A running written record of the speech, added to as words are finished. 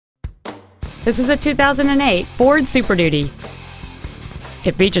This is a 2008 Ford Super Duty.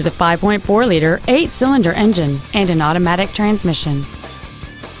 It features a 5.4-liter, 8-cylinder engine and an automatic transmission.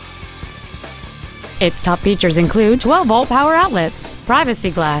 Its top features include 12-volt power outlets, privacy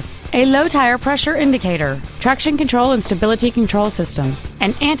glass, a low tire pressure indicator, traction control and stability control systems,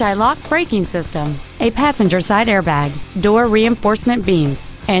 an anti-lock braking system, a passenger side airbag, door reinforcement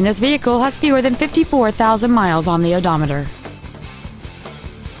beams, and this vehicle has fewer than 54,000 miles on the odometer.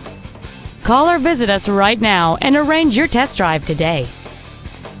 Call or visit us right now and arrange your test drive today.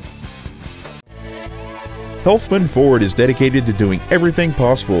 Helfman Ford is dedicated to doing everything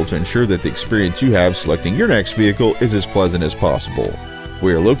possible to ensure that the experience you have selecting your next vehicle is as pleasant as possible.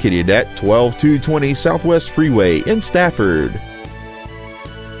 We are located at 12220 Southwest Freeway in Stafford.